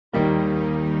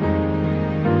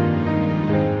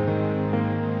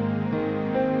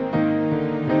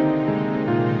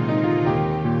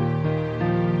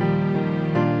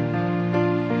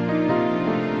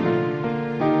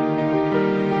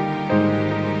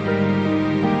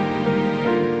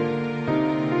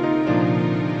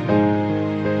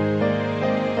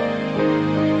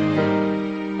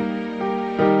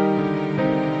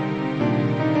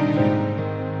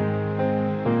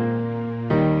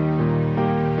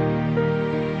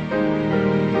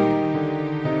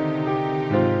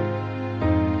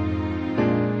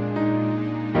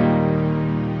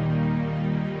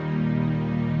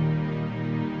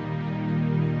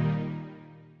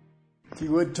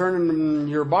you would turn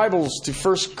your Bibles to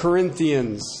 1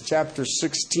 Corinthians chapter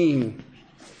 16.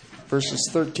 Verses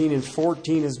 13 and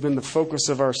 14 has been the focus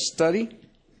of our study.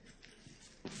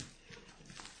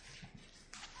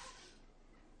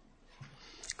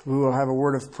 We will have a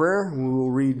word of prayer, and we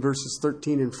will read verses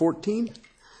 13 and 14,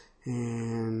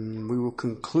 and we will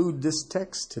conclude this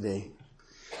text today.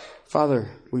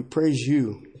 Father, we praise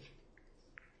you,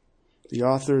 the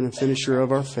author and the finisher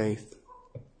of our faith.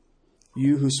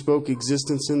 You who spoke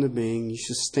existence into being, you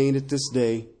sustain it this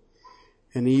day,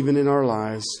 and even in our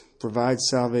lives, provide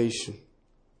salvation.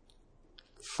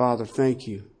 Father, thank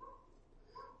you.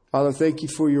 Father, thank you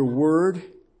for your word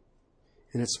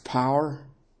and its power,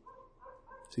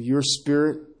 to your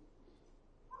Spirit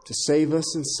to save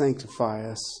us and sanctify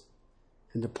us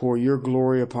and to pour your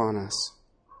glory upon us.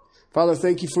 Father,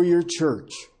 thank you for your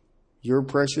church, your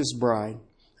precious bride,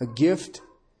 a gift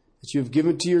that you have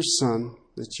given to your Son,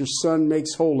 that your Son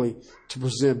makes holy to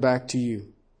present back to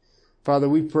you. Father,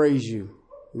 we praise you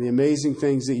for the amazing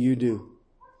things that you do.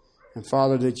 And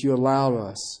Father, that you allow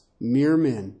us, mere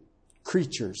men,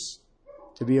 creatures,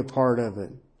 to be a part of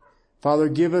it. Father,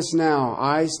 give us now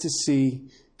eyes to see,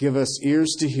 give us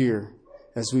ears to hear,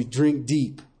 as we drink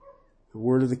deep the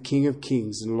word of the King of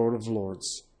Kings and Lord of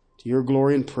Lords. To your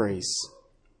glory and praise.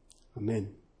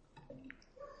 Amen.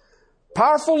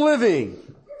 Powerful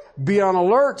living. Be on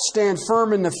alert, stand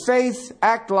firm in the faith,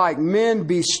 act like men,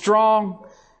 be strong,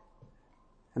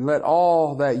 and let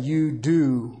all that you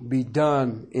do be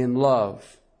done in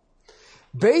love.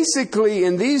 Basically,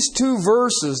 in these two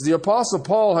verses, the Apostle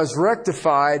Paul has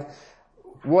rectified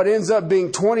what ends up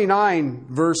being 29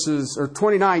 verses or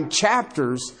 29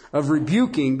 chapters of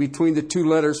rebuking between the two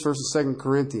letters, 1st and 2nd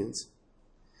Corinthians.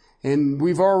 And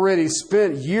we've already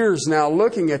spent years now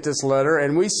looking at this letter,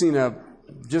 and we've seen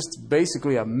just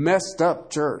basically a messed up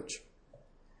church.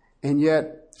 And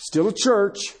yet, still a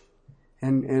church.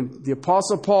 And the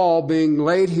Apostle Paul being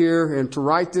laid here and to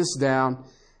write this down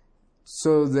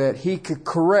so that he could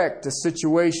correct the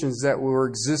situations that were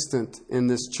existent in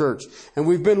this church. And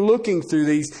we've been looking through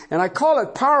these. And I call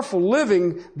it powerful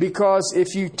living because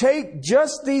if you take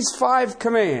just these 5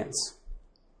 commands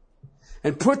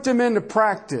and put them into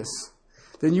practice,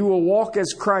 then you will walk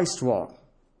as Christ walked.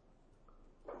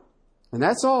 And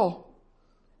that's all.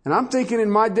 And I'm thinking in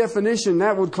my definition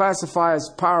that would classify as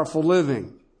powerful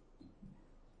living.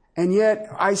 And yet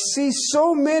I see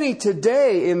so many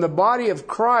today in the body of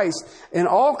Christ in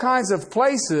all kinds of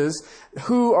places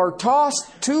who are tossed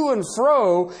to and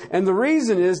fro. And the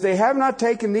reason is they have not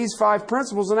taken these 5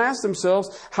 principles and asked themselves,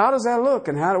 how does that look?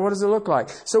 And what does it look like?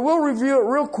 So we'll review it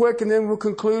real quick and then we'll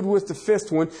conclude with the 5th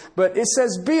one. But it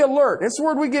says, be alert. It's the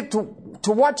word we get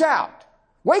to watch out.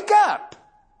 Wake up.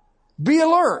 Be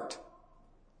alert.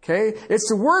 Okay? It's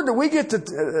the word that we get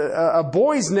a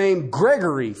boy's name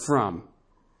Gregory from.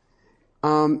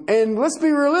 And let's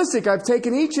be realistic. I've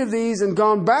taken each of these and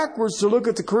gone backwards to look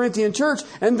at the Corinthian church,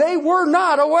 and they were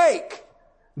not awake.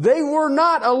 They were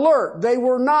not alert. They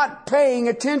were not paying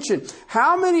attention.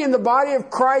 How many in the body of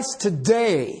Christ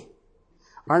today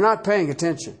are not paying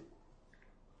attention?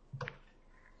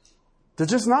 They're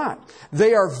just not.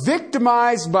 They are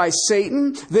victimized by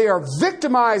Satan. They are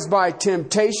victimized by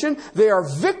temptation. They are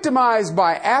victimized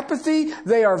by apathy.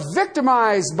 They are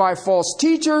victimized by false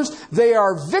teachers. They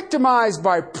are victimized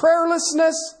by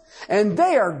prayerlessness. And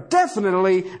they are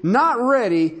definitely not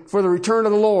ready for the return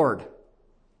of the Lord.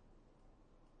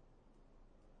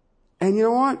 And you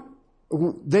know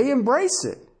what? They embrace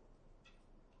it.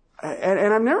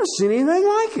 And I've never seen anything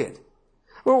like it.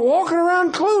 We're walking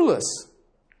around clueless.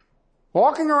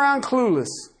 Walking around clueless.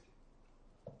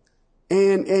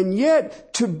 And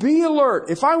yet, to be alert,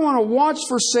 if I want to watch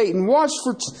for Satan, watch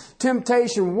for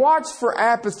temptation, watch for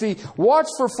apathy, watch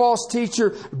for false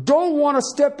teacher, don't want to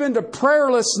step into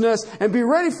prayerlessness and be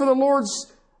ready for the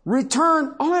Lord's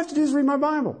return, all I have to do is read my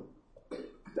Bible.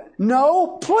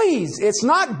 No, please, it's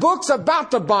not books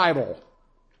about the Bible.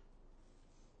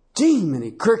 Gee,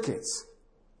 many crickets.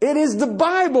 It is the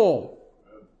Bible.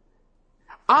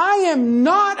 I am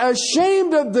not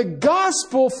ashamed of the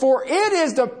gospel, for it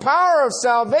is the power of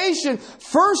salvation,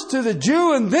 first to the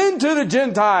Jew and then to the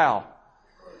Gentile.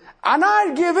 And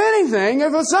I'd give anything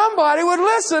if somebody would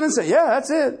listen and say, yeah,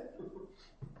 that's it.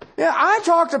 Yeah, I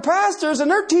talk to pastors and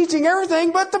they're teaching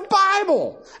everything but the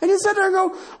Bible. And you sit there and go,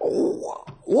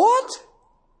 what?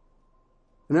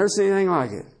 I've never seen anything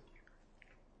like it.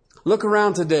 Look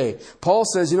around today. Paul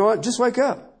says, you know what? Just wake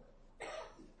up.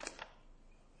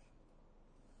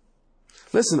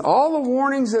 Listen, all the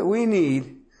warnings that we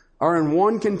need are in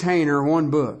one container, one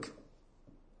book.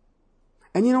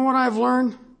 And you know what I've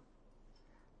learned?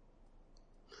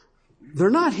 They're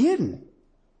not hidden.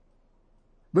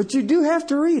 But you do have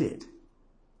to read it.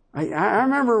 I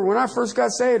remember when I first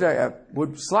got saved, I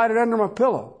would slide it under my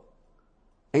pillow.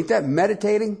 Ain't that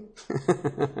meditating?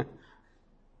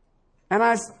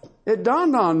 And it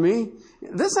dawned on me,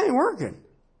 this ain't working.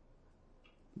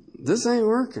 This ain't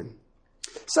working.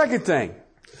 Second thing,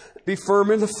 be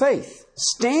firm in the faith.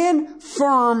 Stand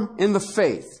firm in the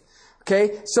faith.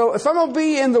 Okay, so if I'm going to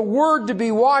be in the Word to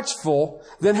be watchful,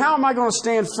 then how am I going to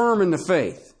stand firm in the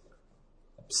faith?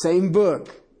 Same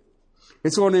book.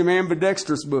 It's one of them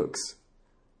ambidextrous books.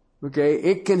 Okay,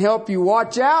 it can help you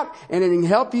watch out and it can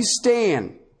help you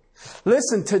stand.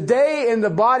 Listen, today in the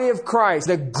body of Christ,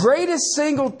 the greatest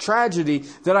single tragedy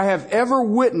that I have ever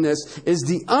witnessed is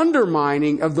the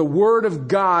undermining of the Word of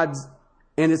God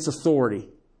and its authority.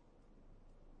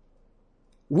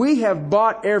 We have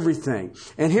bought everything.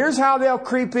 And here's how they'll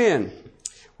creep in.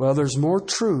 Well, there's more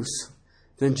truth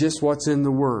than just what's in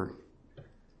the Word.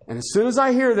 And as soon as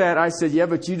I hear that, I said, yeah,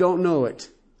 but you don't know it.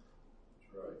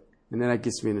 And then that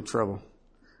gets me into trouble.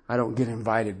 I don't get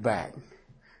invited back.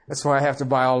 That's why I have to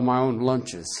buy all my own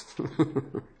lunches.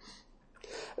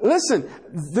 Listen,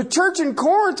 the church in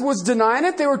Corinth was denying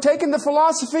it. They were taking the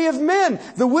philosophy of men,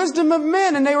 the wisdom of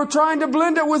men, and they were trying to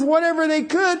blend it with whatever they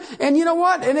could. And you know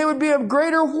what? And it would be a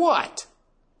greater what?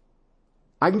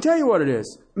 I can tell you what it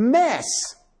is. Mess.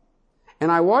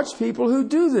 And I watch people who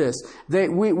do this.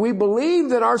 We believe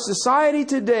that our society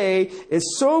today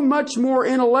is so much more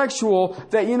intellectual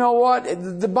that, you know what?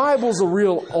 The Bible's a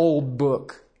real old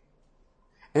book.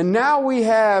 And now we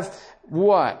have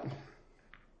what?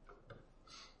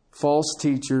 False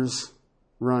teachers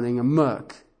running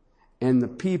amok. And the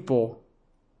people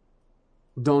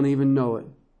don't even know it.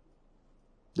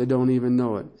 They don't even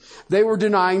know it. They were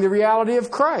denying the reality of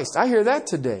Christ. I hear that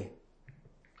today.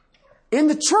 In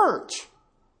the church.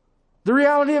 The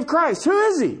reality of Christ. Who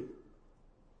is He?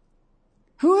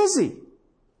 Who is He?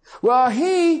 Well,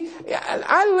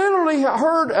 I literally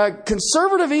heard a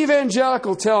conservative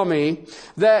evangelical tell me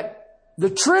that the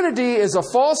Trinity is a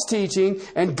false teaching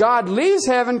and God leaves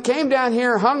heaven, came down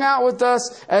here, hung out with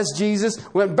us as Jesus,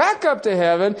 went back up to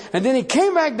heaven, and then He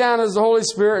came back down as the Holy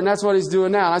Spirit, and that's what He's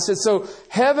doing now. And I said, so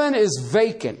heaven is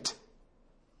vacant.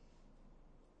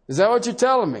 Is that what you're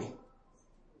telling me?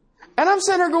 And I'm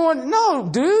sitting there going, no,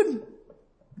 dude.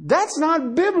 That's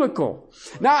not biblical.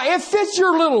 Now, it fits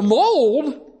your little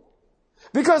mold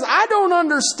because I don't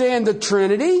understand the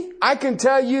Trinity. I can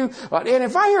tell you, and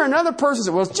if I hear another person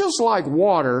say, well, it's just like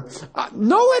water.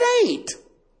 No, it ain't.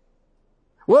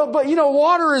 Well, but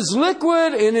water is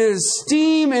liquid and it is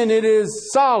steam and it is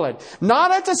solid.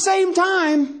 Not at the same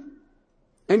time.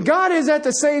 And God is at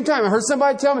the same time. I heard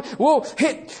somebody tell me, well,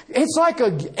 it's like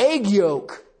an egg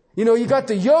yolk. You got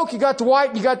the yolk, you got the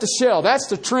white, you got the shell. That's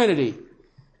the Trinity.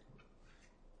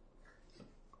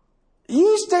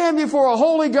 You stand before a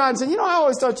holy God and say, I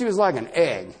always thought you was like an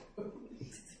egg.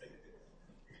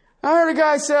 I heard a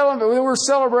guy we were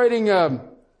celebrating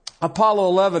Apollo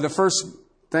 11, the first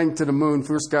thing to the moon,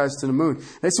 first guys to the moon.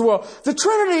 They said, well, the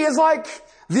Trinity is like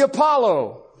the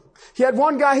Apollo. He had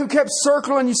one guy who kept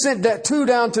circling, you sent that 2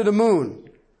 down to the moon.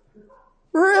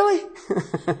 Really?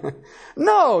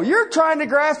 No, you're trying to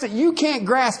grasp it you can't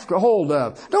grasp a hold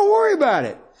of. Don't worry about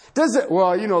it.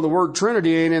 Well, the word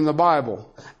Trinity ain't in the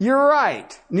Bible. You're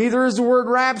right. Neither is the word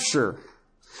rapture.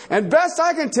 And best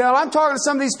I can tell, I'm talking to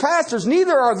some of these pastors,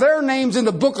 neither are their names in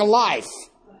the book of life.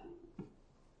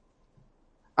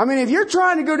 I mean, if you're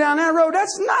trying to go down that road,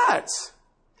 that's nuts.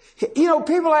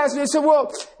 People ask me, they say,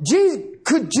 well,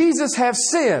 could Jesus have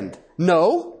sinned?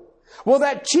 No. Well,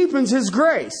 that cheapens His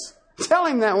grace. Tell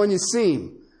Him that when you see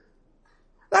Him.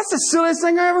 That's the silliest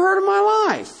thing I ever heard in my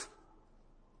life.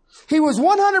 He was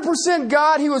 100%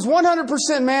 God. He was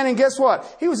 100% man. And guess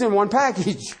what? He was in one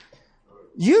package.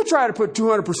 You try to put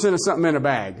 200% of something in a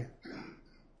bag.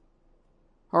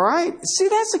 All right? See,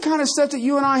 that's the kind of stuff that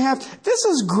you and I have. This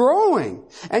is growing.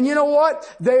 And you know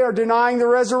what? They are denying the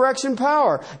resurrection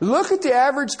power. Look at the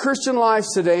average Christian life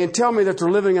today and tell me that they're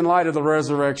living in light of the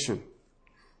resurrection.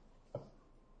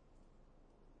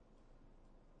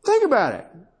 Think about it.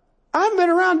 I've been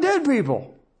around dead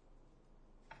people.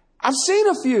 I've seen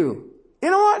a few.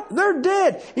 You know what? They're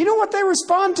dead. You know what they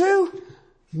respond to?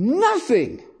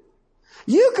 Nothing.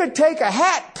 You could take a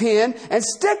hat pin and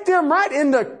stick them right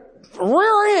in the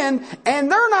rear end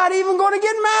and they're not even going to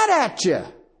get mad at you.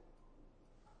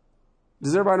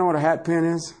 Does everybody know what a hat pin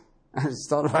is? I just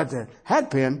thought about that. Hat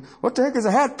pin? What the heck is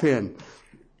a hat pin?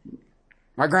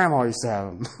 My grandma used to have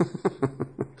them.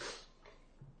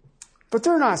 But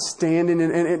they're not standing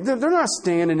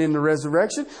in the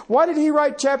resurrection. Why did he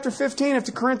write chapter 15 if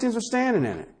the Corinthians were standing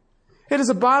in it? It is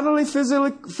a bodily,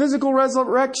 physical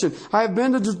resurrection. I have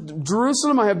been to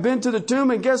Jerusalem. I have been to the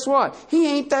tomb. And guess what? He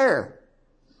ain't there.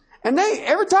 And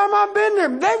every time I've been there,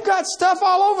 they've got stuff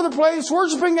all over the place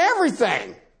worshiping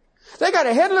everything. They got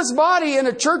a headless body in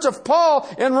the church of Paul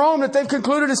in Rome that they've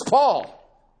concluded is Paul.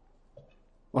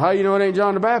 Well, how do you know it ain't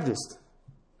John the Baptist?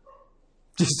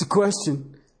 Just a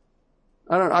question.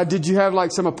 I don't know. Did you have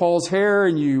like some of Paul's hair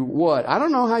and you what? I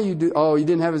don't know how you do. Oh, you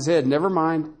didn't have his head. Never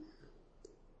mind.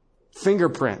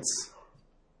 Fingerprints.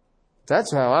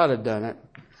 That's how I'd have done it.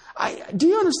 Do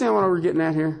you understand what we're getting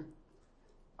at here?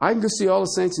 I can go see all the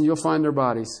saints and you'll find their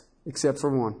bodies, except for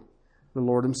one, the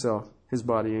Lord himself. His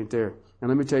body ain't there. And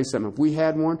let me tell you something. If we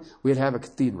had one, we'd have a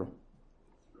cathedral.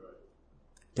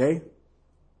 Okay?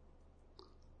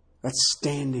 That's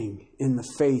standing in the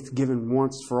faith given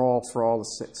once for all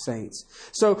the saints.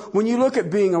 So when you look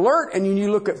at being alert and when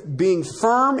you look at being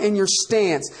firm in your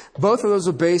stance, both of those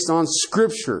are based on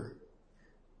Scripture.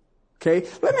 Okay?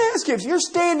 Let me ask you, if you're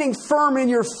standing firm in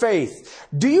your faith,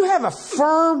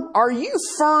 are you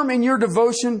firm in your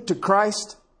devotion to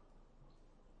Christ?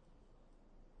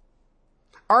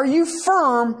 Are you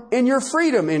firm in your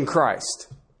freedom in Christ?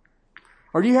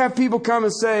 Or do you have people come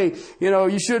and say,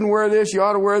 you shouldn't wear this, you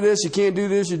ought to wear this, you can't do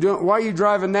this, why are you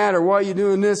driving that, or why are you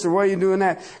doing this, or why are you doing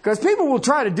that? Because people will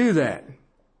try to do that.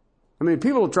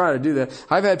 People will try to do that.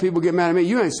 I've had people get mad at me,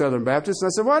 you ain't Southern Baptist. And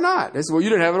I said, why not? They said, well, you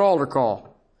didn't have an altar call.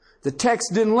 The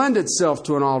text didn't lend itself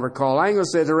to an altar call. I ain't going to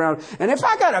say it around. And if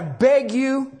I got to beg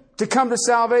you to come to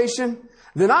salvation,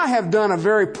 then I have done a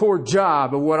very poor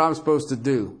job of what I'm supposed to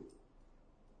do.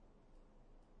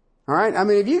 All right?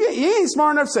 If you ain't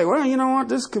smart enough to say, well, you know what?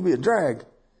 This could be a drag.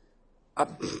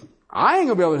 I ain't going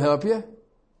to be able to help you.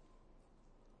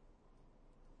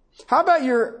 How about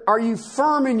are you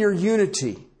firm in your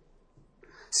unity?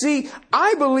 See,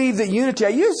 I believe that unity,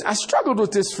 I struggled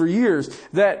with this for years,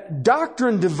 that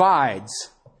doctrine divides.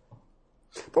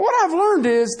 But what I've learned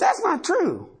is that's not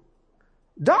true.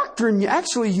 Doctrine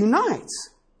actually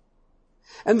unites.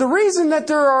 And the reason that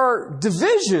there are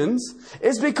divisions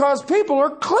is because people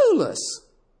are clueless.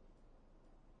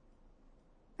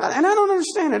 And I don't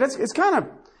understand it.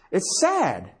 It's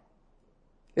sad.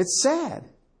 It's sad.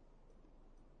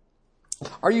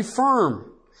 Are you firm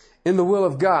in the will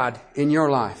of God in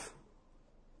your life?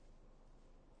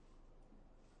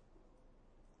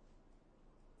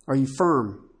 Are you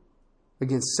firm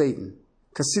against Satan?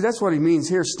 Because see, that's what he means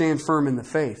here, stand firm in the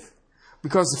faith.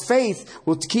 Because the faith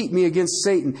will keep me against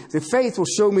Satan. The faith will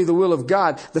show me the will of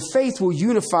God. The faith will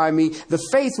unify me. The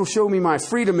faith will show me my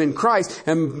freedom in Christ.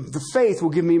 And the faith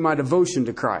will give me my devotion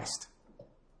to Christ.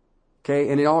 Okay?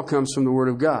 And it all comes from the Word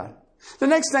of God. The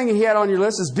next thing he had on your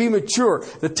list is be mature.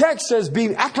 The text says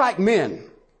act like men.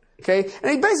 Okay?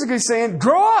 And he's basically saying,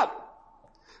 grow up.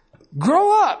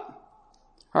 Grow up.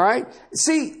 All right?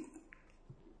 See,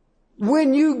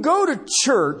 when you go to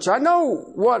church, I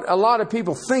know what a lot of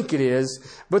people think it is,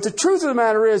 but the truth of the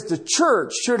matter is the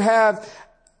church should have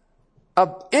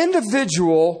an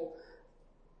individual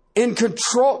in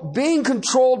control, being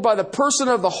controlled by the person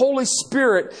of the Holy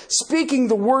Spirit, speaking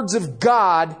the words of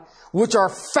God, which are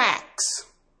facts.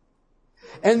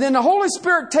 And then the Holy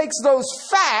Spirit takes those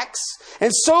facts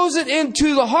and sows it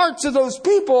into the hearts of those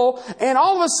people, and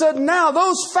all of a sudden now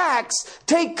those facts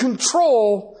take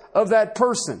control of that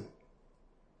person.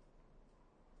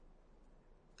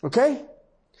 Okay?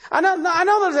 I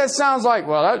know that sounds like,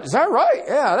 well, is that right?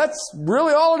 Yeah, that's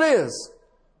really all it is.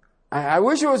 I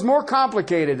wish it was more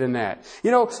complicated than that.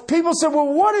 People say,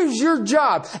 well, what is your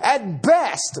job? At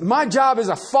best, my job is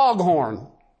a foghorn.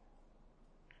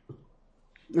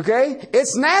 Okay?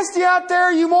 It's nasty out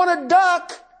there. You want to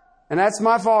duck. And that's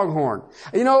my foghorn.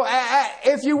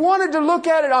 If you wanted to look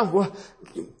at it, well,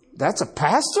 that's a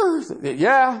pastor?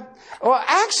 Yeah. Well,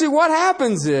 actually what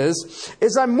happens is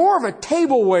I'm more of a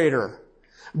table waiter.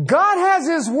 God has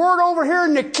His Word over here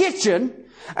in the kitchen,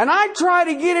 and I try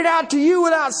to get it out to you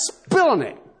without spilling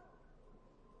it.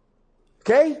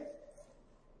 Okay?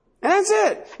 And that's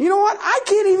it. You know what? I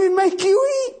can't even make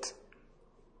you eat.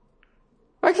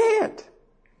 I can't.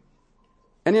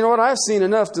 And you know what? I've seen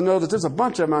enough to know that there's a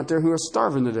bunch of them out there who are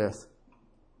starving to death.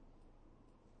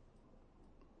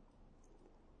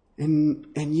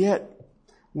 And yet,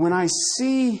 when I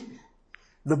see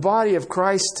the body of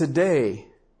Christ today,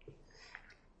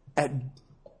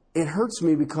 it hurts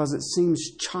me because it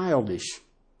seems childish.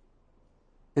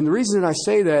 And the reason that I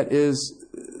say that is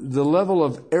the level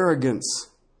of arrogance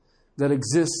that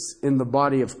exists in the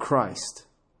body of Christ.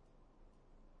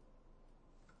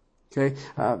 Okay?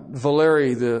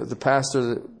 Valeri, the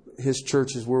pastor, his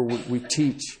church is where we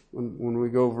teach when we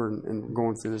go over and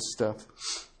going through this stuff,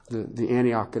 the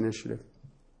Antioch Initiative.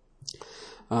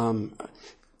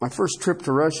 My first trip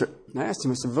to Russia, I asked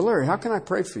him, I said, Valery, how can I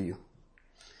pray for you?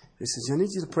 He says, I need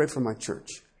you to pray for my church.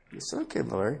 I said, okay,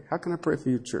 Valery, how can I pray for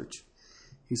your church?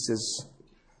 He says,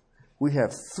 we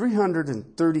have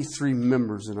 333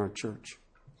 members in our church.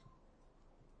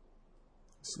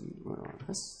 I said, well,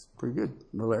 that's pretty good,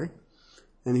 Valery.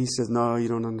 And he says, no, you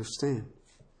don't understand.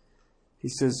 He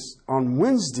says, on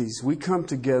Wednesdays, we come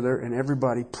together and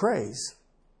everybody prays.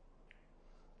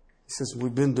 He says,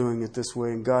 we've been doing it this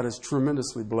way and God has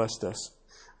tremendously blessed us.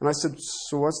 And I said,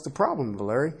 so what's the problem,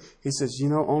 Valery? He says,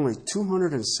 only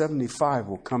 275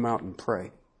 will come out and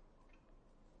pray.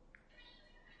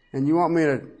 And you want me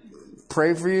to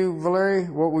pray for you, Valery?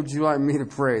 What would you like me to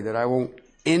pray? That I won't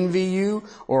envy you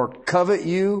or covet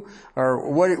you?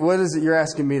 Or what is it you're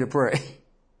asking me to pray?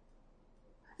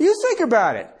 You think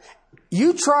about it.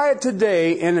 You try it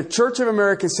today in the Church of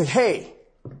America and say, hey,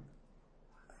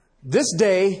 this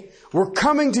day we're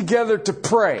coming together to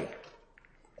pray.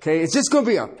 Okay, it's just going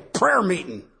to be a prayer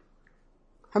meeting.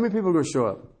 How many people are going to show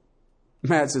up?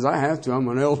 Matt says, I have to. I'm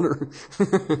an elder.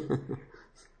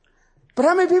 But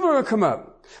how many people are going to come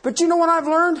up? But you know what I've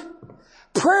learned?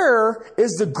 Prayer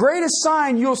is the greatest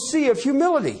sign you'll see of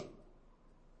humility.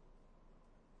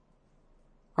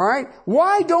 All right?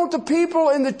 Why don't the people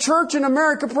in the church in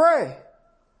America pray?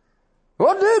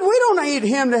 Well, dude, we don't need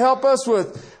Him to help us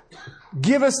with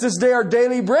give us this day our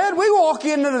daily bread. We walk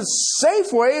into the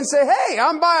Safeway and say, hey,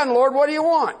 I'm buying, Lord, what do you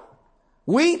want?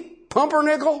 Wheat?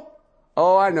 Pumpernickel?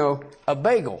 Oh, I know. A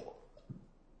bagel.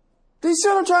 Do you see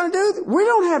what I'm trying to do? We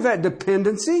don't have that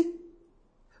dependency.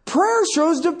 Prayer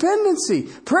shows dependency.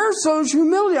 Prayer shows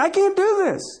humility. I can't do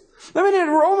this. I mean, in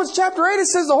Romans chapter 8, it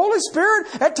says the Holy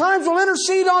Spirit at times will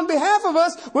intercede on behalf of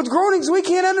us with groanings we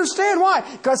can't understand. Why?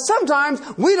 Because sometimes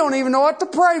we don't even know what to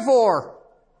pray for.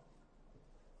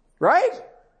 Right?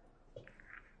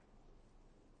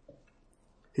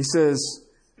 He says,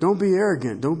 don't be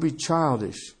arrogant. Don't be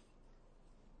childish.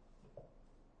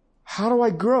 How do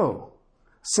I grow?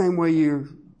 Same way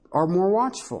you are more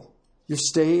watchful. You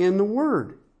stay in the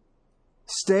Word.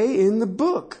 Stay in the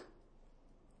book.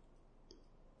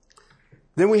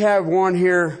 Then we have one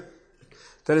here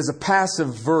that is a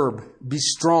passive verb. Be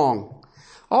strong.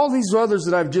 All these others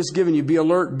that I've just given you, be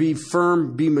alert, be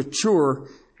firm, be mature.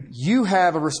 You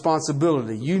have a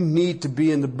responsibility. You need to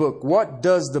be in the book. What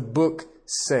does the book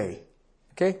say?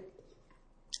 Okay?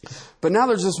 But now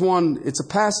there's this one, it's a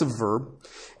passive verb.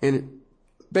 And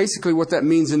basically what that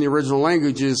means in the original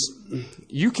language is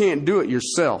you can't do it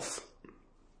yourself.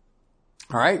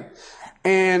 All right?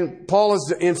 And Paul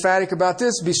is emphatic about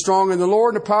this. Be strong in the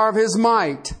Lord and the power of His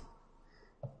might.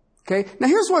 Okay? Now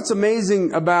here's what's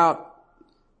amazing about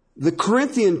the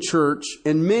Corinthian church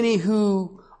and many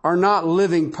who are not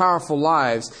living powerful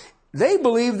lives. They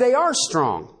believe they are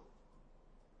strong.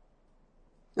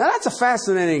 Now that's a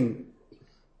fascinating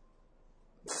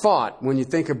thought when you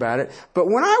think about it. But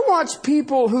when I watch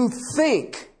people who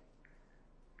think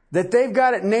that they've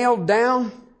got it nailed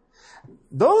down,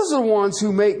 those are the ones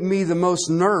who make me the most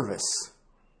nervous.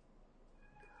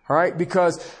 All right?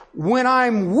 Because when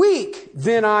I'm weak,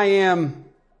 then I am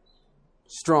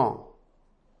strong.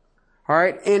 All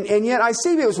right? And yet I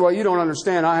see people, well, you don't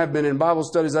understand. I have been in Bible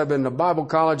studies. I've been to Bible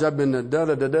college. I've been to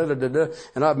da-da-da-da-da-da-da.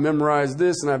 And I've memorized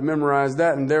this and I've memorized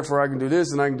that. And therefore I can do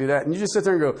this and I can do that. And you just sit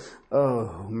there and go,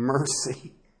 oh,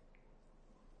 mercy.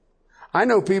 I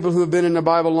know people who have been in the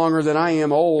Bible longer than I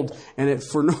am old, and it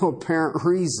for no apparent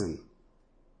reason.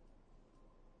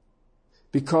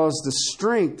 Because the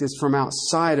strength is from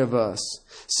outside of us.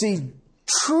 See,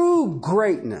 true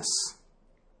greatness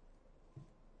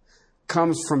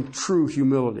comes from true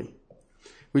humility.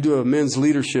 We do a men's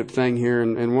leadership thing here,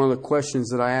 and one of the questions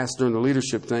that I asked during the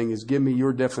leadership thing is, give me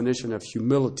your definition of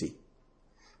humility.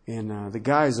 And the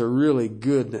guys are really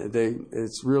good.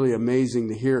 It's really amazing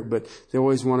to hear it, but they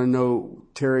always want to know,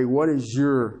 Terry, what is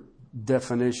your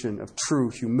definition of true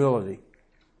humility?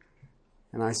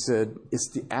 And I said, it's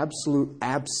the absolute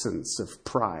absence of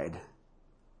pride.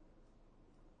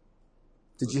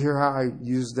 Did you hear how I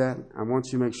used that? I want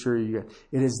you to make sure you get it.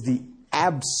 It is the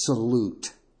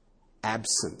absolute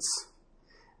absence.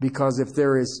 Because if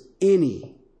there is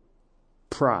any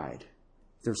pride,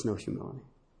 there's no humility.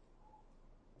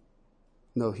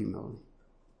 No humility.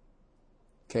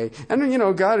 Okay? And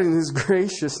then, God in His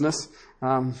graciousness,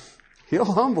 He'll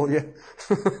humble you.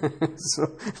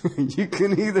 So you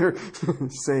can either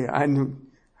say,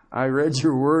 I read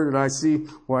your word and I see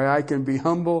why I can be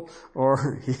humble,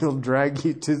 or He'll drag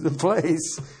you to the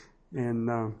place. And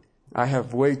I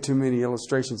have way too many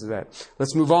illustrations of that.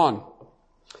 Let's move on.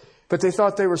 But they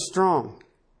thought they were strong.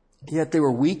 Yet they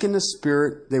were weak in the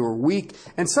spirit. They were weak.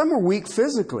 And some were weak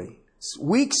physically.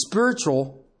 Weak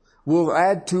spiritual will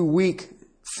add to weak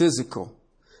physical.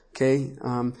 Okay?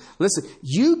 Listen,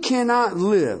 you cannot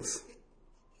live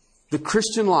the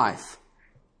Christian life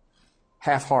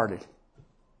half-hearted.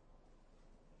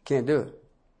 Can't do it.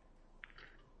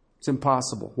 It's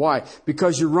impossible. Why?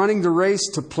 Because you're running the race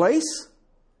to place,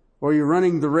 or you're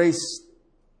running the race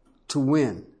to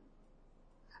win.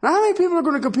 Now, how many people are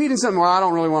going to compete in something? Well, I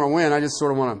don't really want to win. I just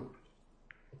sort of want to.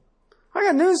 I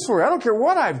got news for you. I don't care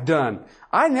what I've done.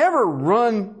 I never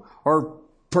run or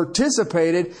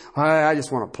participated. I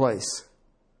just want to place.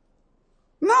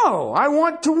 No, I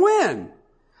want to win.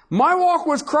 My walk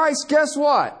with Christ, guess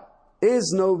what?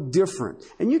 Is no different.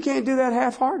 And you can't do that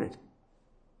half-hearted.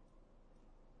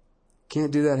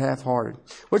 Can't do that half-hearted.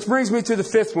 Which brings me to the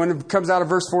fifth one. It comes out of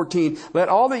verse 14. Let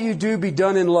all that you do be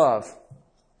done in love.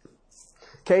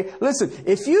 Okay, listen.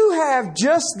 If you have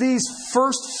just these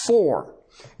first four,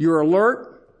 you're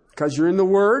alert because you're in the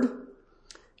Word.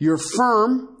 You're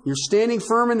firm. You're standing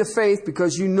firm in the faith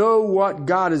because you know what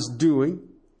God is doing.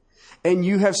 And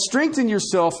you have strengthened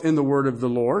yourself in the Word of the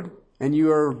Lord. And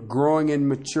you are growing in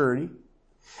maturity.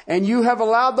 And you have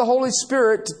allowed the Holy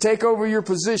Spirit to take over your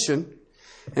position.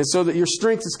 And so that your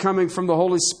strength is coming from the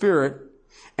Holy Spirit.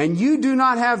 And you do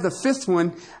not have the fifth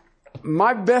one.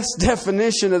 My best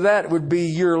definition of that would be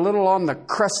you're a little on the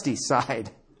crusty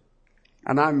side.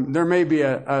 And there may be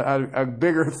a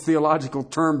bigger theological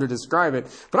term to describe it.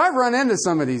 But I've run into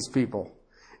some of these people.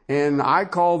 And I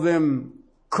call them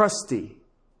crusty.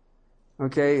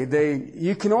 Okay,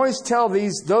 you can always tell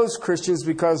those Christians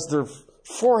because their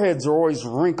foreheads are always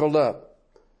wrinkled up.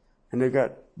 And they've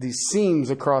got these seams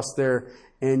across there.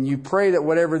 And you pray that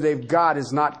whatever they've got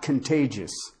is not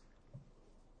contagious.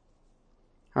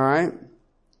 All right?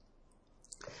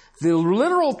 The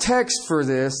literal text for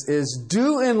this is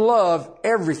do in love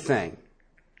everything.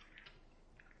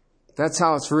 That's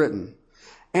how it's written.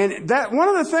 And that one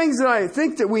of the things that I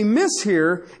think that we miss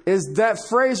here is that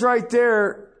phrase right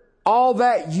there, all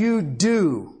that you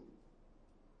do.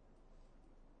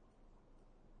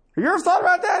 Have you ever thought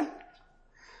about that?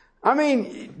 I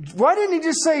mean, why didn't he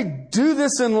just say, do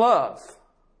this in love?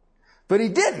 But he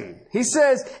didn't. He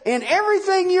says, in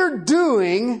everything you're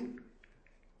doing,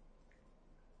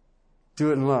 do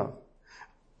it in love.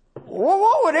 Well,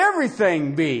 what would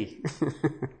everything be?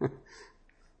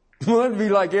 Well, it'd be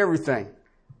like everything.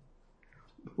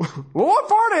 Well, what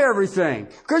part of everything?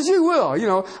 Because you will. You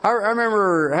know, I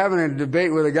remember having a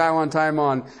debate with a guy one time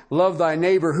on love thy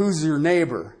neighbor. Who's your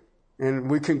neighbor?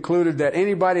 And we concluded that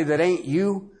anybody that ain't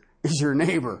you is your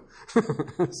neighbor.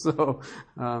 So,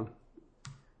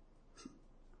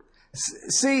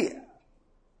 see,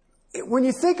 when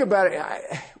you think about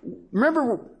it,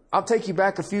 remember, I'll take you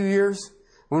back a few years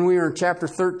when we were in chapter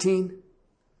 13.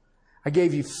 I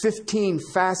gave you 15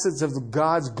 facets of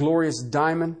God's glorious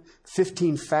diamond,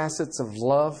 15 facets of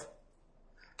love.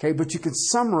 Okay, but you can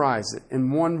summarize it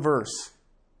in one verse.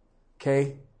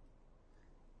 Okay,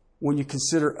 when you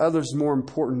consider others more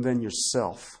important than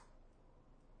yourself.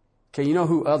 Okay, you know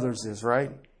who others is,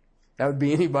 right? That would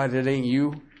be anybody that ain't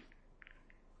you.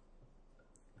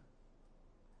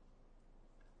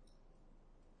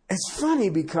 It's funny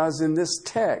because in this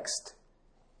text,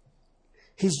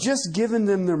 he's just given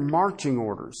them their marching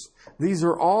orders. These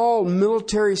are all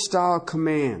military-style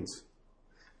commands.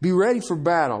 Be ready for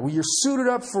battle. Well, you're suited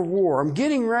up for war. I'm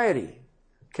getting ready.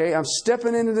 Okay, I'm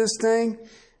stepping into this thing.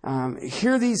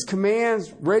 Hear these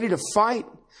commands, ready to fight.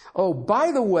 Oh,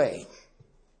 by the way,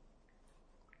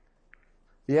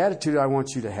 the attitude I want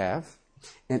you to have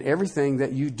in everything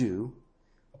that you do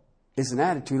is an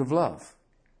attitude of love.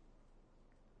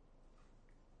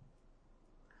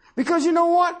 Because you know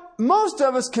what? Most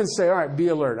of us can say, all right, be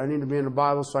alert. I need to be in the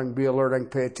Bible so I can be alert. I can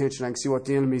pay attention. I can see what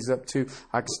the enemy's up to.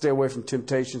 I can stay away from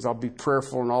temptations. I'll be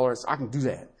prayerful and all that. I can do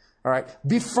that. All right.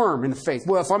 Be firm in the faith.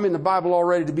 Well, if I'm in the Bible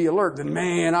already to be alert, then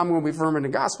man, I'm going to be firm in the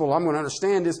gospel. I'm going to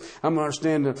understand this. I'm going to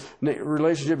understand the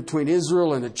relationship between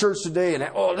Israel and the church today. And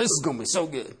this is going to be so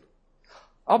good.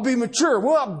 I'll be mature.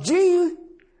 Well, gee,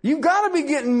 you've got to be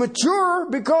getting mature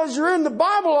because you're in the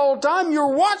Bible all the time.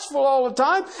 You're watchful all the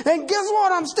time. And guess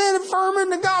what? I'm standing firm in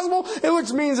the gospel,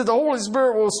 which means that the Holy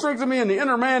Spirit will strengthen me in the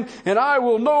inner man and I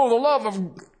will know the love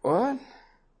of... What?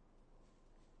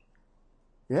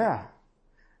 Yeah.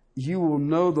 You will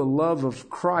know the love of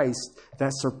Christ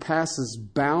that surpasses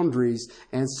boundaries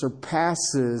and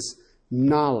surpasses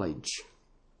knowledge.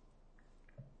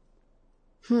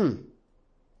 Have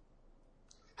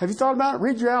you thought about it?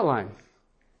 Read your outline.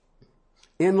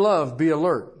 In love, be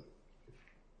alert.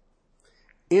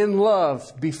 In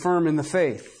love, be firm in the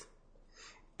faith.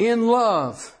 In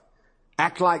love,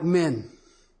 act like men.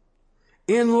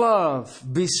 in love,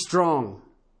 be strong.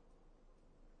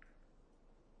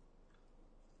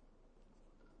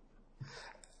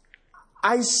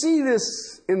 I see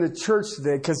this in the church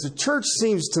today because the church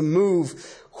seems to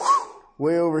move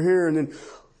way over here and then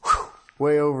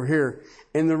way over here.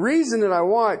 And the reason that I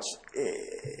watch,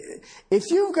 if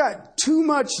you've got too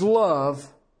much love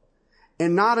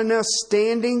and not enough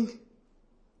standing,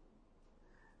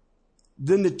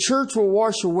 then the church will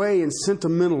wash away in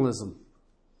sentimentalism.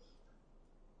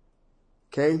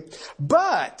 Okay?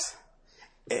 But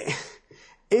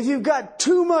if you've got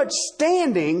too much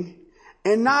standing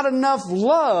and not enough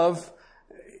love,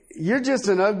 you're just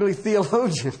an ugly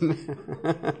theologian.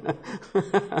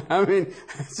 I mean,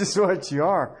 it's just what you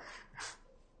are.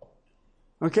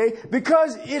 Okay?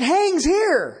 Because it hangs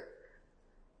here.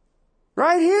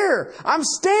 Right here. I'm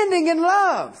standing in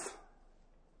love.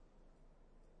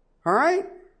 All right?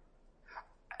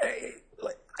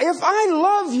 If I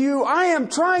love you, I am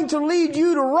trying to lead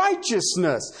you to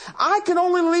righteousness. I can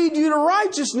only lead you to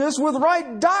righteousness with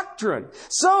right doctrine.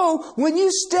 So, when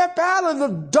you step out of the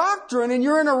doctrine and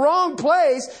you're in a wrong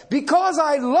place, because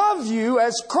I love you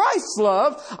as Christ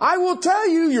loved, I will tell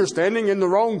you you're standing in the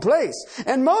wrong place.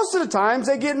 And most of the times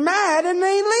they get mad and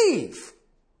they leave.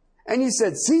 And you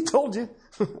said, see, told you.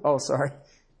 Oh, sorry.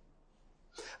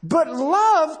 But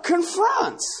love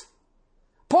confronts.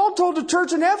 Paul told the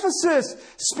church in Ephesus,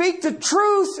 speak the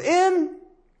truth in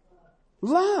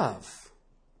love.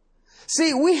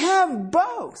 See, we have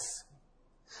both.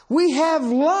 We have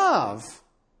love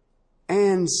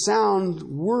and sound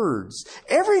words.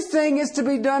 Everything is to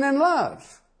be done in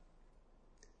love.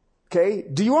 Okay?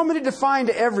 Do you want me to define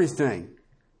everything?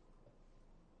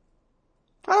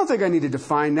 I don't think I need to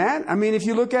define that. I mean, if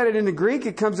you look at it in the Greek,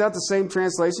 it comes out the same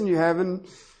translation you have in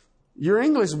your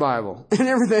English Bible, and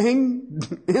everything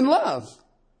in love.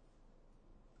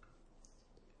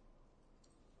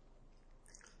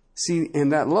 See,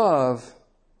 and that love,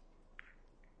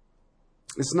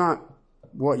 it's not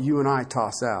what you and I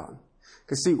toss out.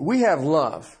 Because see, we have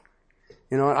love.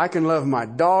 You know, I can love my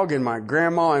dog and my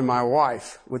grandma and my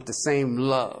wife with the same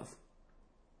love.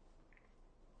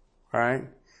 All right?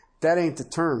 That ain't the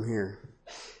term here.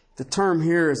 The term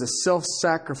here is a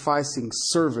self-sacrificing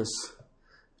service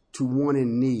to one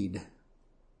in need.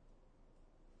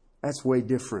 That's way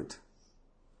different.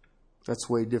 That's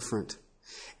way different.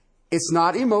 It's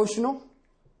not emotional.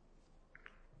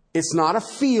 It's not a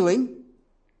feeling.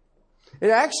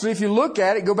 It actually, if you look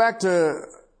at it, go back to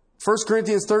 1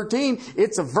 Corinthians 13,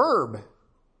 it's a verb.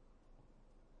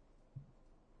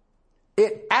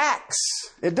 It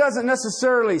acts. It doesn't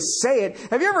necessarily say it.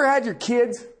 Have you ever had your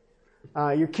kids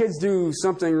do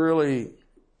something really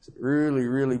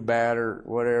bad or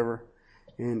whatever,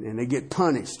 and they get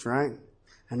punished, right?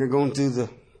 And they're going through the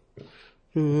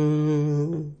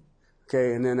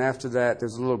okay, and then after that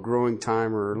there's a little growing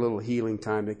time or a little healing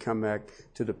time. They come back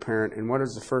to the parent, and what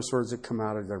is the first words that come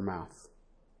out of their mouth?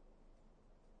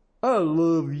 I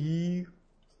love you.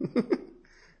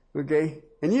 Okay?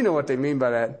 And you know what they mean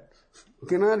by that.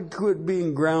 Can I quit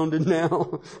being grounded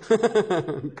now?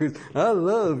 Because I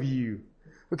love you.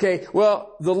 Okay,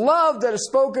 well, the love that is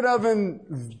spoken of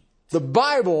in the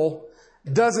Bible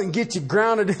doesn't get you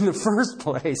grounded in the first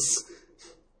place.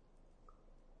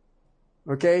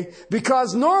 Okay?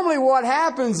 Because normally what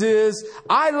happens is,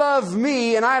 I love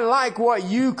me and I like what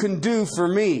you can do for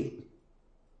me.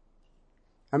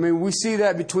 I mean, we see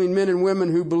that between men and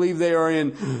women who believe they are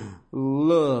in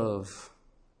love.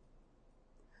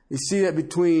 You see that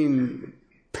between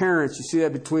parents. You see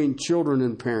that between children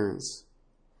and parents.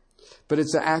 But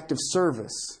it's an act of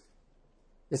service.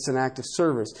 It's an act of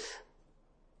service.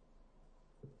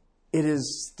 It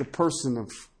is the person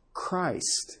of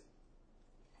Christ.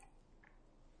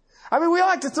 I mean, we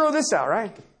like to throw this out,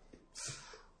 right?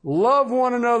 Love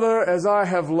one another as I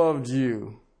have loved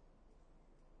you.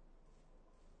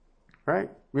 Right?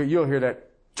 You'll hear that.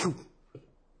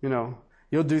 You know,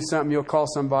 you'll do something, you'll call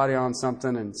somebody on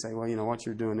something and say, well, you know, what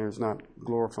you're doing there is not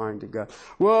glorifying to God.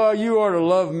 Well, you are to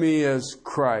love me as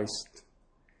Christ.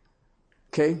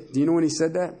 Okay, do you know when he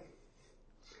said that?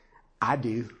 I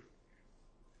do.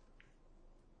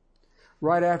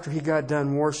 Right after he got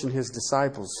done washing his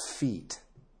disciples' feet.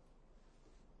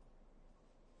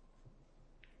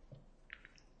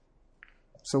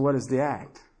 So what is the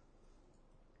act?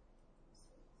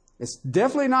 It's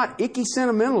definitely not icky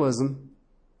sentimentalism.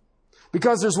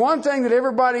 Because there's one thing that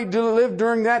everybody who lived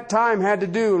during that time had to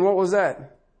do, and what was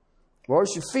that?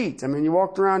 Wash your feet. I mean, you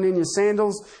walked around in your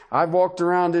sandals. I've walked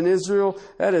around in Israel.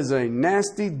 That is a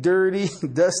nasty, dirty,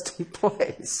 dusty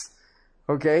place.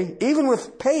 Okay? Even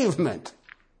with pavement.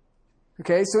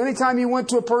 Okay, so anytime you went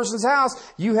to a person's house,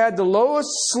 you had the lowest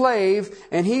slave,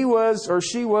 and he was or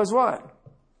she was what?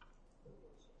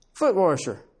 Foot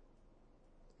washer.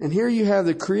 And here you have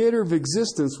the creator of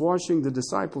existence washing the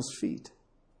disciples' feet.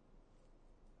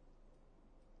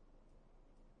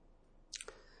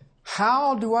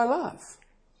 How do I love?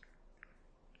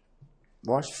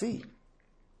 Wash feet.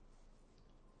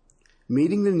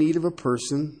 Meeting the need of a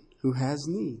person who has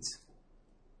needs.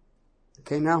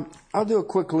 Okay, now I'll do a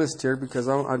quick list here because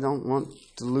I don't want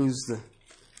to lose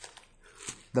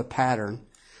the pattern.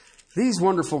 These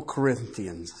wonderful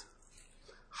Corinthians,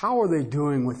 how are they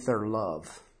doing with their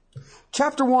love?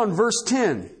 Chapter 1, verse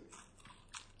 10.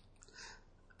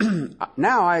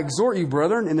 Now I exhort you,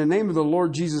 brethren, in the name of the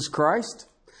Lord Jesus Christ,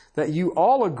 that you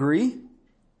all agree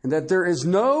and that there is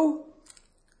no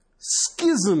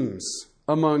schisms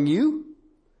among you,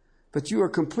 but you are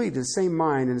complete, the same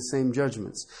mind and the same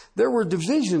judgments. There were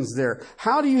divisions there.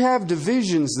 How do you have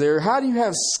divisions there? How do you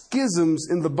have schisms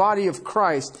in the body of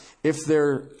Christ if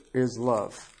there is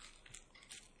love?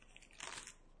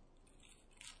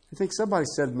 I think somebody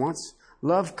said once,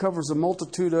 love covers a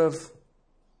multitude of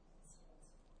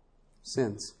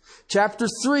sins. Chapter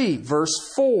 3,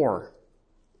 verse 4.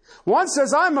 One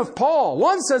says, I'm of Paul.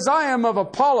 One says, I am of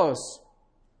Apollos.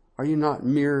 Are you not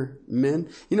mere men?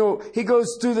 You know, he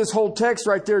goes through this whole text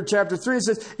right there in chapter 3 and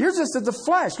says, you're just of the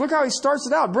flesh. Look how he starts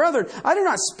it out. Brethren, I do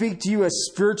not speak to you as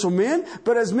spiritual men,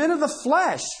 but as men of the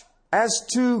flesh, as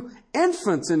to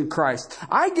infants in Christ.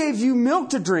 I gave you milk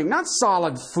to drink, not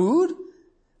solid food,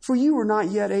 for you were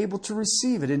not yet able to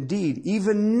receive it. Indeed,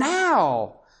 even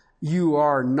now you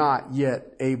are not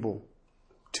yet able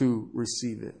to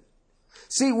receive it.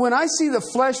 See, when I see the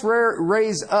flesh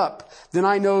raise up, then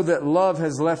I know that love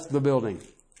has left the building.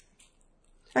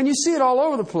 And you see it all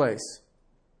over the place.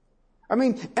 I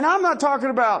mean, and I'm not talking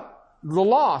about the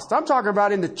lost. I'm talking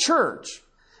about in the church.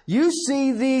 You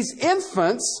see these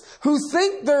infants who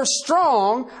think they're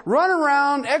strong, run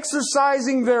around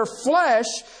exercising their flesh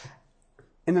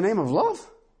in the name of love.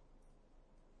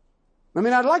 I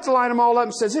mean, I'd like to line them all up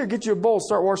and says, here, get you a bowl,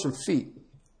 start washing feet.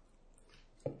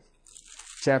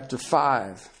 Chapter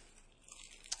 5,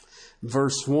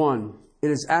 verse 1.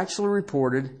 It is actually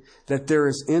reported that there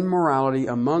is immorality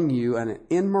among you and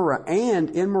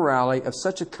immorality of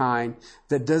such a kind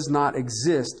that does not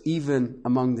exist even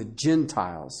among the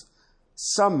Gentiles.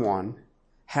 Someone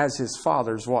has his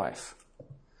father's wife.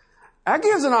 That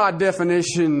gives an odd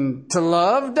definition to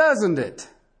love, doesn't it?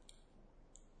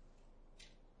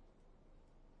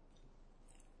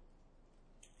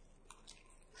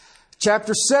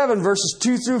 Chapter 7, verses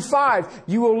 2 through 5,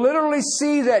 you will literally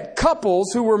see that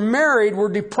couples who were married were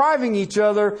depriving each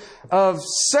other of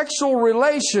sexual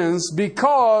relations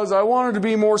because I wanted to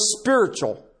be more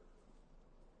spiritual.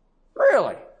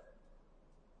 Really?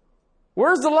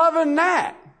 Where's the love in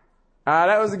that?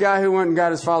 That was the guy who went and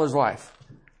got his father's wife.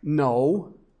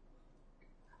 No.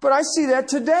 But I see that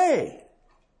today.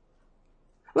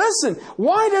 Listen,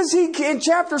 why does he in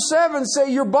chapter 7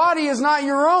 say your body is not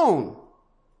your own?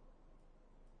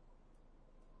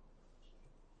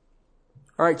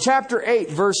 All right, chapter 8,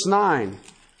 verse 9.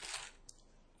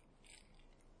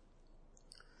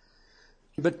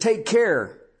 But take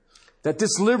care that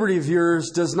this liberty of yours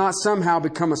does not somehow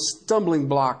become a stumbling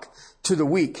block to the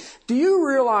weak. Do you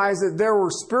realize that there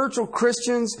were spiritual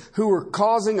Christians who were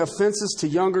causing offenses to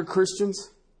younger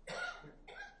Christians?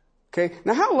 Okay,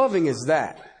 now how loving is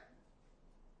that?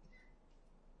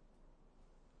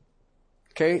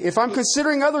 Okay, if I'm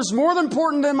considering others more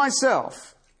important than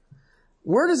myself,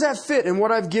 where does that fit in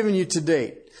what I've given you to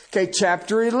date? Okay,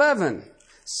 chapter 11,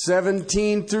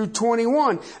 17 through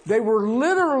 21. They were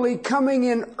literally coming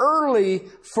in early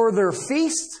for their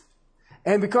feast.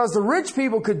 And because the rich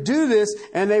people could do this,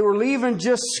 and they were leaving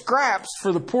just scraps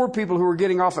for the poor people who were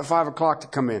getting off at 5 o'clock to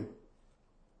come in.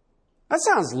 That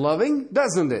sounds loving,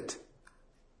 doesn't it?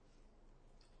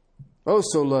 Oh,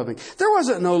 so loving. There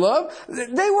wasn't no love.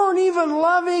 They weren't even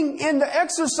loving in the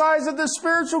exercise of the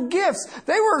spiritual gifts.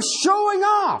 They were showing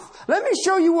off. Let me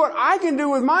show you what I can do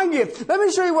with my gift. Let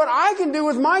me show you what I can do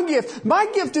with my gift. My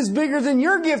gift is bigger than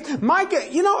your gift.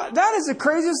 You know, that is the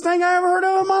craziest thing I ever heard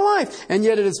of in my life. And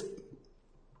yet it is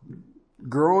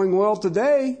growing well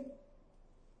today.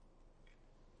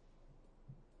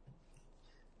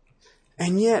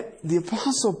 And yet the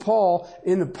Apostle Paul,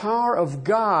 in the power of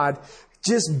God,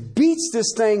 just beats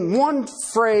this thing, one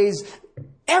phrase,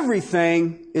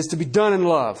 everything is to be done in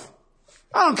love.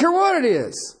 I don't care what it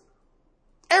is.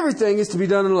 Everything is to be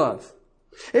done in love.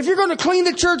 If you're going to clean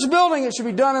the church building, it should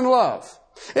be done in love.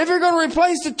 If you're going to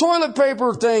replace the toilet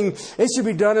paper thing, it should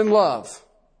be done in love.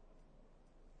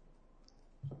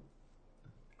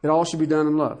 It all should be done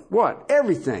in love. What?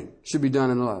 Everything should be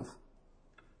done in love.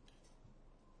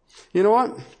 You know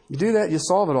what? You do that, you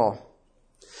solve it all.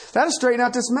 That'll straighten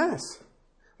out this mess.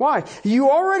 Why? You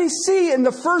already see in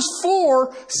the first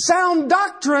 4 sound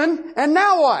doctrine, and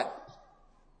now what?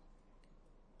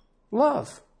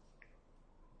 Love.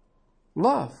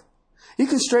 Love. You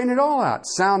can straighten it all out.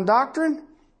 Sound doctrine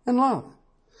and love.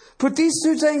 Put these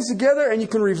 2 things together and you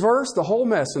can reverse the whole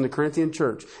mess in the Corinthian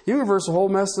church. You can reverse the whole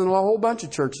mess in a whole bunch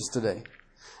of churches today.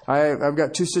 I've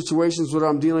got 2 situations that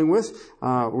I'm dealing with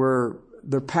where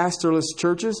they're pastorless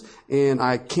churches, and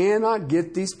I cannot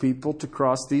get these people to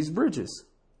cross these bridges.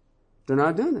 They're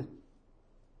not doing it.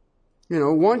 You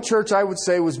know, one church I would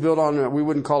say was built on, we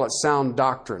wouldn't call it sound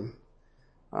doctrine.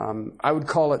 I would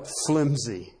call it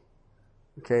flimsy.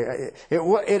 Okay,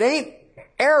 it ain't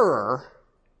error,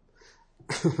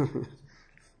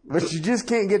 but you just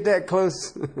can't get that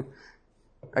close.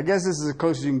 I guess this is as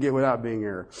close as you can get without being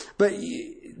error. But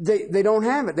they don't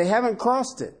have it. They haven't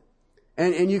crossed it.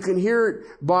 And you can hear it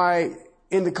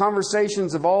in the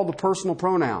conversations of all the personal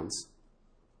pronouns.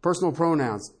 Personal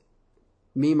pronouns.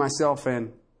 Me, myself,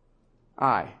 and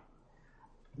I.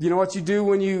 You know what you do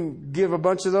when you give a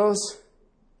bunch of those?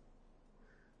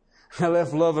 I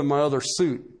left love in my other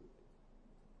suit.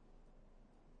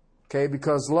 Okay,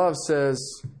 because love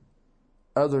says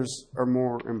others are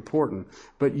more important.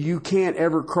 But you can't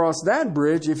ever cross that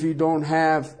bridge if you don't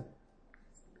have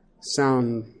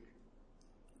sound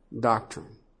doctrine.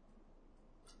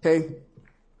 Okay,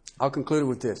 I'll conclude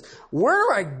with this. Where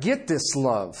do I get this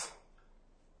love?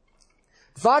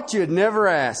 Thought you'd never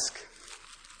ask.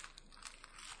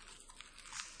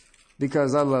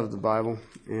 Because I love the Bible.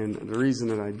 And the reason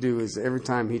that I do is every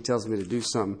time he tells me to do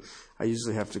something, I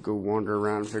usually have to go wander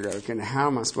around and figure out, okay, how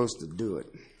am I supposed to do it?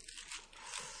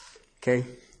 Okay?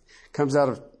 Comes out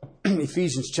of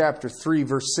Ephesians chapter 3,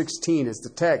 verse 16 is the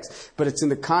text, but it's in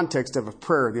the context of a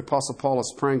prayer. The Apostle Paul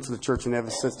is praying for the church in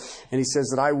Ephesus, and he says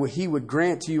that he would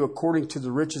grant to you according to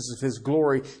the riches of his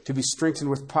glory to be strengthened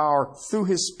with power through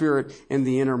his Spirit in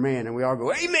the inner man. And we all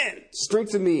go, amen!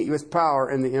 Strengthen me with power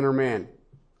in the inner man.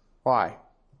 Why?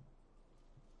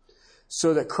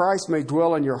 So that Christ may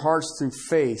dwell in your hearts through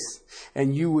faith,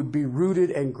 and you would be rooted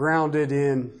and grounded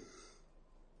in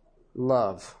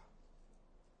love.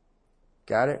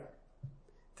 Got it?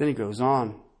 Then he goes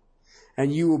on.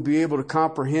 And you will be able to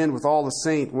comprehend with all the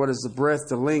saints what is the breadth,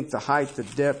 the length, the height, the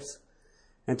depth,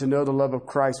 and to know the love of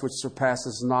Christ which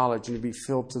surpasses knowledge, and to be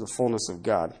filled to the fullness of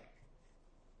God.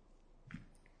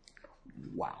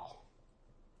 Wow.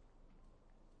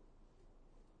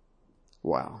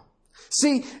 Wow.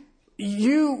 See,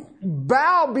 you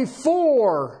bow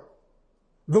before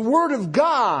the Word of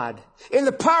God in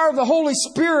the power of the Holy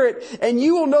Spirit, and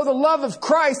you will know the love of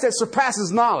Christ that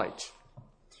surpasses knowledge.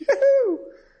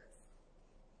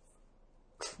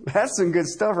 That's some good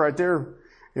stuff right there.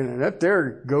 And that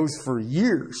there goes for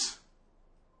years.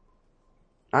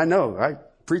 I know. I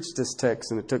preached this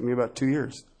text and it took me about 2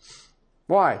 years.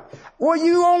 Why? Well,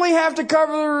 you only have to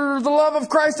cover the love of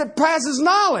Christ that passes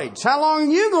knowledge. How long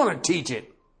are you going to teach it?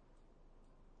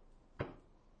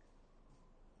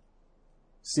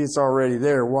 See, it's already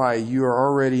there. Why? You are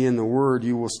already in the Word.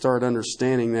 You will start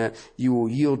understanding that. You will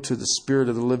yield to the Spirit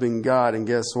of the living God. And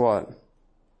guess what?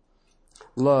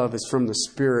 Love is from the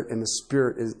Spirit, and the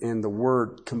Spirit is in the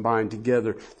Word combined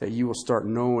together, that you will start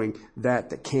knowing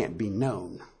that can't be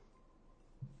known.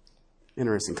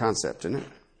 Interesting concept, isn't it?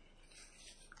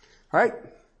 All right?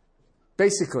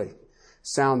 Basically,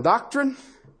 sound doctrine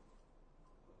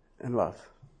and love.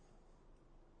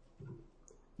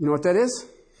 You know what that is?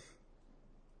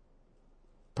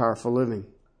 Powerful living.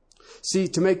 See,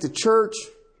 to make the church,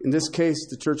 in this case,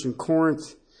 the church in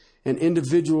Corinth, and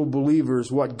individual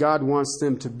believers what God wants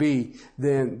them to be,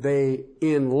 then they,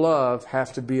 in love,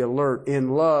 have to be alert. In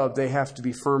love, they have to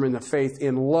be firm in the faith.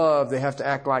 In love, they have to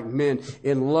act like men.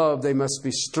 In love, they must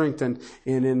be strengthened.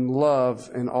 And in love,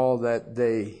 in all that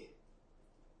they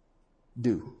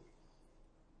do.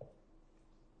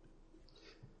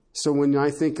 So when I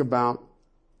think about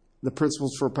the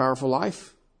principles for a powerful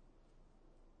life,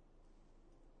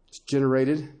 it's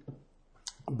generated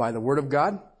by the Word of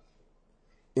God,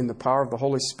 in the power of the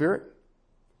Holy Spirit,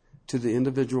 to the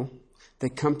individual. They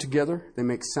come together, they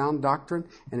make sound doctrine,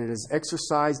 and it is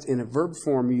exercised in a verb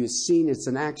form. You have seen it's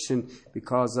an action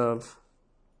because of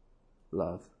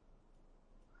love.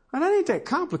 And that ain't that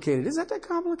complicated. Is that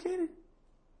complicated?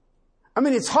 I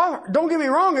mean, it's hard. Don't get me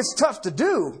wrong, it's tough to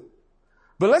do.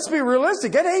 But let's be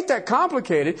realistic. It ain't that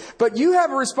complicated. But you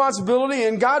have a responsibility,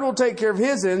 and God will take care of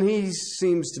His, and He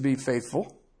seems to be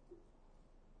faithful.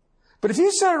 But if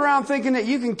you sit around thinking that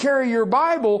you can carry your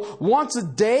Bible once a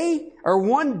day or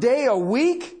one day a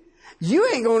week, you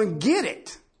ain't going to get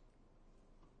it.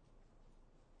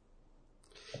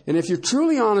 And if you're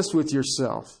truly honest with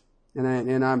yourself, and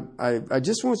I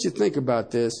just want you to think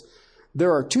about this,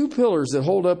 there are two pillars that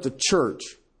hold up the church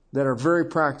that are very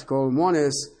practical. And one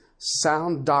is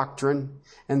sound doctrine,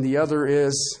 and the other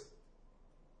is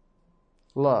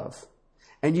love.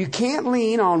 And you can't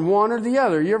lean on one or the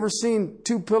other. You ever seen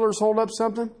two pillars hold up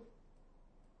something?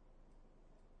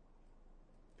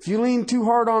 If you lean too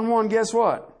hard on one, guess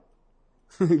what?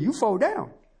 You fall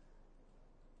down.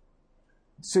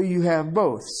 So you have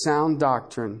both sound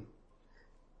doctrine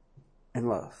and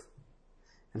love.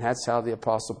 And that's how the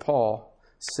Apostle Paul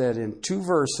said in 2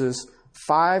 verses,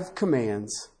 5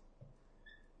 commands,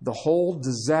 the whole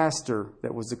disaster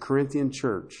that was the Corinthian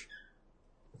church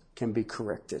can be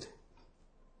corrected.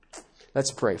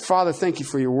 Let's pray. Father, thank you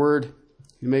for your word,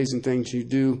 the amazing things you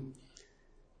do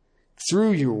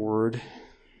through your word.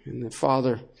 And that,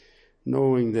 Father,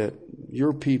 knowing that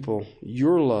your people,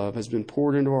 your love has been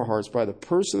poured into our hearts by the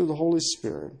person of the Holy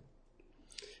Spirit.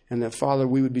 And that, Father,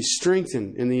 we would be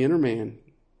strengthened in the inner man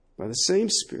by the same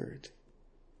Spirit.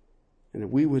 And that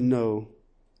we would know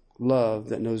love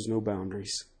that knows no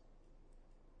boundaries.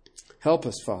 Help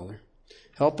us, Father.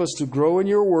 Help us to grow in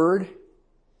your word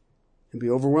and be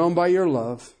overwhelmed by your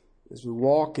love as we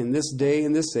walk in this day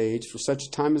and this age for such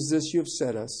a time as this you have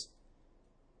set us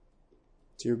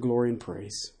to your glory and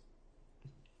praise.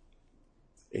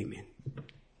 Amen.